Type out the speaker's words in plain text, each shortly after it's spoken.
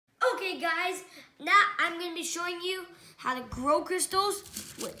Okay guys, now I'm going to be showing you how to grow crystals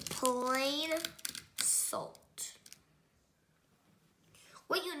with plain salt.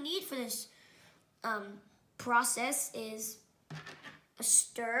 What you need for this process is a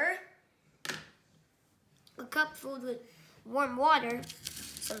stir, a cup filled with warm water,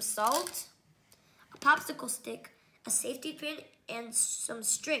 some salt, a popsicle stick, a safety pin, and some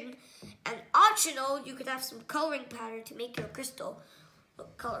string. And optional, you could have some coloring powder to make your crystal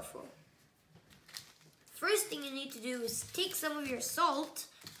look colorful. First thing you need to do is take some of your salt,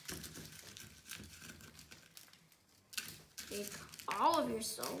 take all of your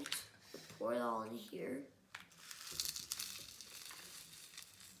salt, pour it all in here.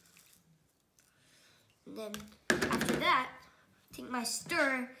 And then after that, take my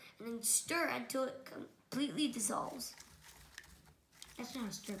stir and then stir until it completely dissolves. That's not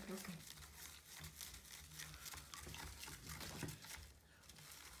a stir, but okay.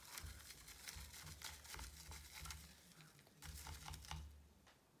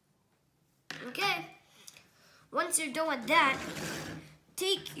 Okay, once you're done with that,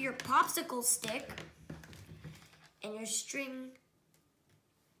 take your popsicle stick and your string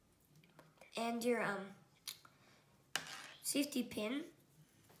and your safety pin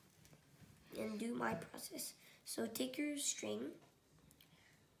and do my process. So take your string,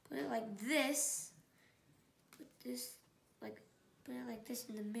 put it like this, put it like this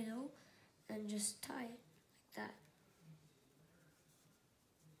in the middle, and just tie it like that.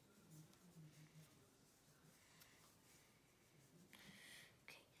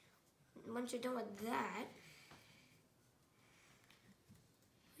 Once you're done with that,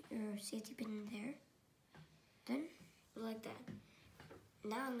 put your safety pin in there. Then, like that.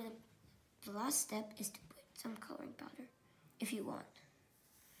 Now the last step is to put some coloring powder, if you want.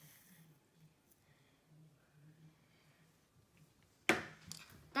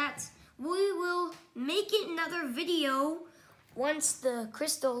 We will make it another video once the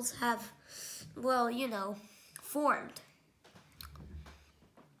crystals have, well, you know, formed.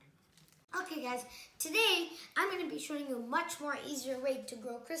 Okay guys, today I'm going to be showing you a much more easier way to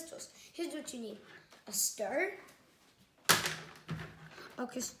grow crystals. Here's what you need. A stir, a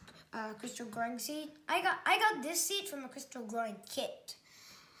crystal growing seed. I got this seed from a crystal growing kit.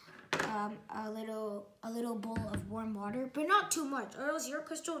 A little bowl of warm water, but not too much, or else your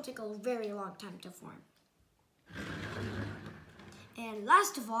crystal will take a very long time to form. And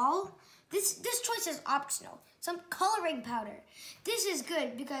last of all, this choice is optional. Some coloring powder. This is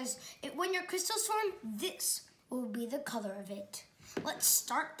good because when your crystals form, this will be the color of it. Let's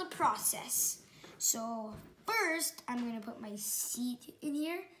start the process. So first, I'm gonna put my seed in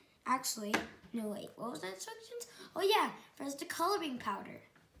here. Actually, no wait, what was the instructions? Oh yeah, first the coloring powder.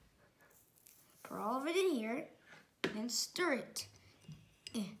 Pour all of it in here and stir it.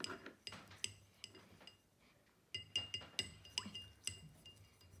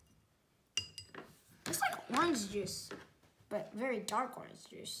 It's like orange juice, but very dark orange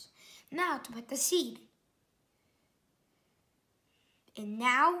juice. Now to put the seed. And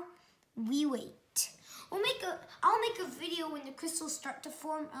now we wait. I'll make a video when the crystals start to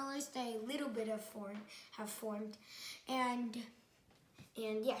form, at least a little bit of have formed. And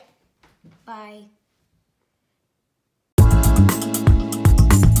yeah, bye.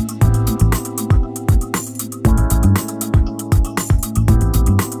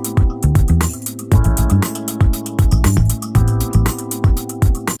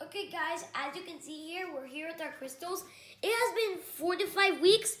 Our crystals. It has been 4 to 5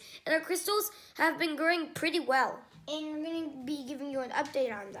 weeks and our crystals have been growing pretty well. And we're going to be giving you an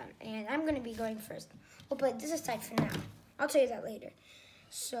update on them. And I'm going to be going first. We'll put this aside for now. I'll tell you that later.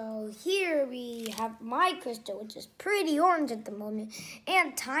 So here we have my crystal, which is pretty orange at the moment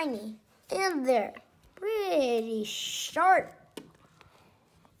and tiny. And they're pretty sharp.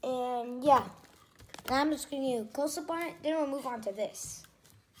 And yeah, now I'm just going to do a close-up on it. Then we'll move on to this.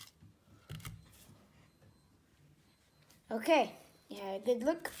 Okay, yeah, good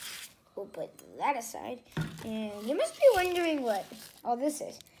look. We'll put that aside. And you must be wondering what all this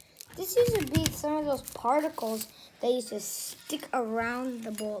is. This used to be some of those particles that used to stick around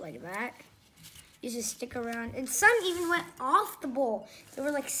the bowl like that. Used to stick around. And some even went off the bowl. They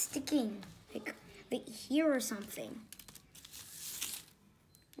were like sticking, like here or something.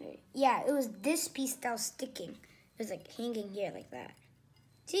 Yeah, it was this piece that was sticking. It was like hanging here like that.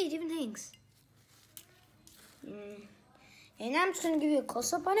 See, it even hangs. And I'm just going to give you a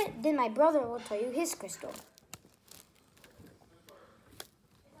close-up on it. Then my brother will tell you his crystal.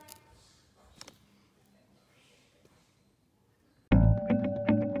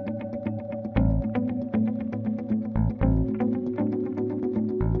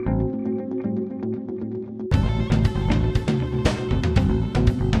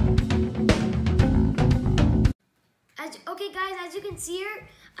 as you can see here,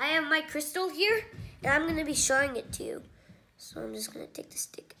 I have my crystal here, and I'm gonna be showing it to you. So I'm just gonna take the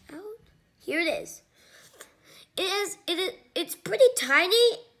stick out. Here it is. It's pretty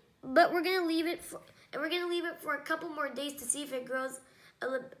tiny, but we're gonna leave it for a couple more days to see if it grows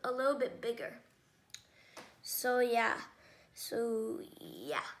a little bit bigger. So yeah.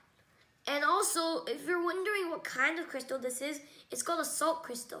 And also, if you're wondering what kind of crystal this is, it's called a salt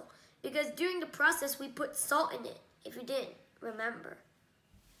crystal because during the process we put salt in it, if you didn't remember.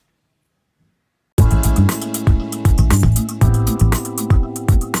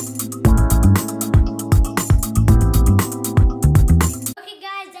 Okay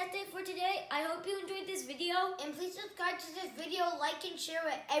guys, that's it for today. I hope you enjoyed this video. And please subscribe to this video, like and share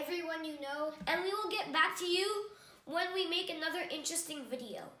with everyone you know. And we will get back to you when we make another interesting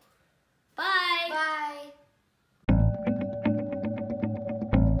video. Bye. Bye.